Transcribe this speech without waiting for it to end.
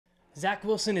Zach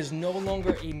Wilson is no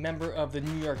longer a member of the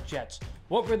New York Jets.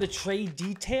 What were the trade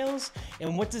details,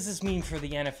 and what does this mean for the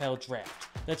NFL draft?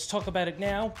 Let's talk about it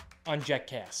now on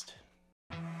JetCast.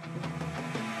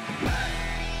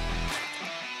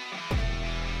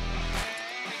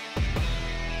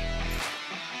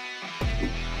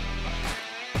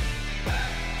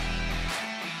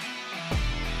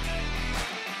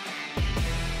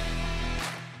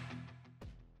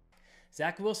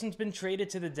 Zach Wilson's been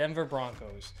traded to the Denver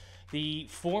Broncos. The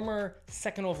former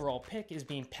second overall pick is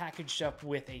being packaged up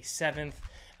with a seventh.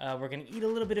 We're going to eat a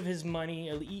little bit of his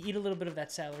money, eat a little bit of that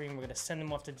salary, and we're going to send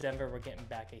him off to Denver. We're getting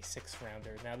back a sixth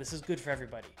rounder. Now, this is good for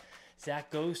everybody.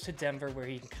 Zach goes to Denver where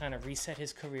he can kind of reset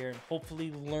his career and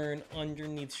hopefully learn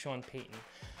underneath Sean Payton.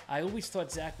 I always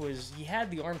thought Zach he had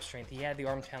the arm strength, he had the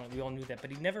arm talent, we all knew that, but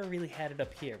he never really had it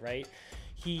up here, right?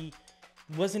 He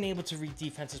wasn't able to read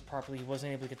defenses properly. He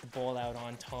wasn't able to get the ball out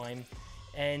on time.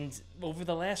 And over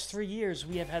the last 3 years,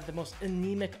 we have had the most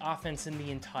anemic offense in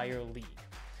the entire league.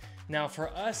 Now, for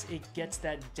us, it gets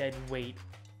that dead weight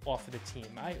off of the team.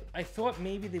 I thought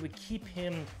maybe they would keep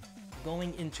him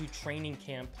going into training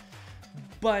camp,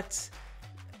 but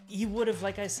he would have,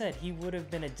 like I said, he would have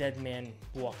been a dead man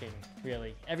walking,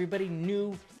 really. Everybody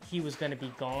knew he was going to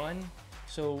be gone,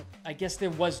 so I guess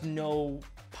there was no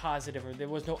positive or there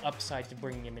was no upside to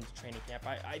bringing him into training camp.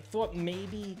 I thought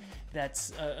maybe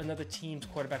that's another team's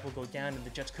quarterback will go down and the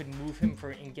Jets could move him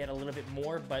and get a little bit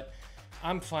more, but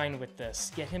I'm fine with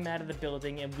this. Get him out of the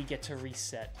building and we get to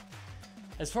reset.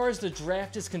 As far as the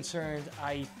draft is concerned,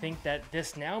 I think that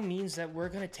this now means that we're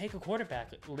going to take a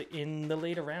quarterback in the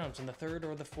later rounds, in the third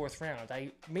or the fourth round. I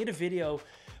made a video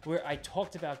where I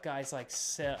talked about guys like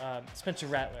Spencer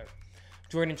Rattler,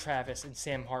 Jordan Travis, and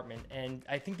Sam Hartman, and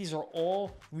I think these are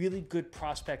all really good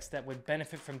prospects that would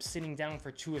benefit from sitting down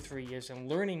for 2 or 3 years and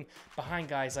learning behind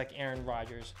guys like Aaron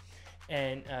Rodgers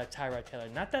and Tyrod Taylor.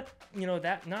 Not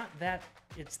that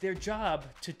it's their job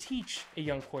to teach a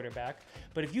young quarterback,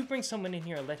 but if you bring someone in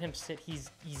here and let him sit, he's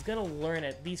gonna learn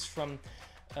at least from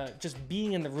just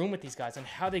being in the room with these guys and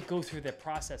how they go through their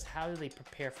process, how do they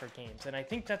prepare for games. And I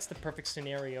think that's the perfect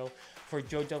scenario for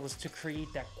Joe Douglas to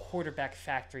create that quarterback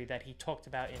factory that he talked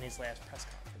about in his last press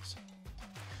conference.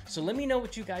 So let me know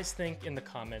what you guys think in the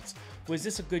comments. Was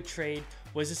this a good trade?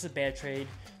 Was this a bad trade?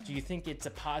 Do you think it's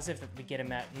a positive that we get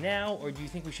him out now, or do you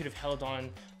think we should have held on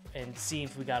and see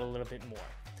if we got a little bit more?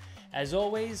 As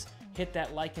always, hit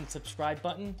that like and subscribe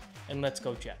button, and let's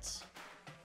go Jets.